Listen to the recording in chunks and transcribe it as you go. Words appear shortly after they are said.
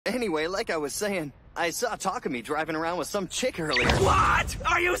Anyway, like I was saying, I saw Takumi driving around with some chick earlier. What?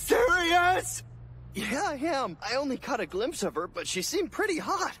 Are you serious? Yeah, I am. I only caught a glimpse of her, but she seemed pretty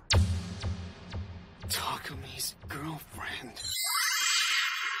hot. Takumi's girlfriend.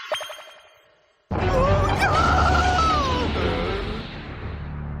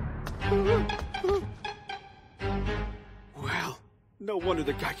 Well, no wonder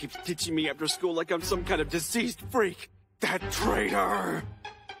the guy keeps ditching me after school like I'm some kind of diseased freak. That traitor!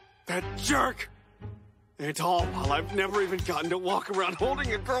 That jerk! It's all while I've never even gotten to walk around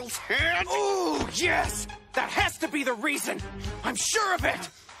holding a girl's hand. Oh, yes! That has to be the reason! I'm sure of it!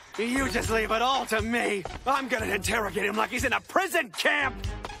 You just leave it all to me. I'm gonna interrogate him like he's in a prison camp.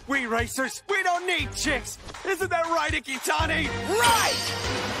 We racers, we don't need chicks. Isn't that right, Ikitani?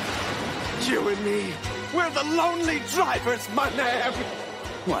 Right! You and me, we're the lonely drivers, my man.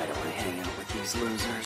 Why do I hang out with these losers?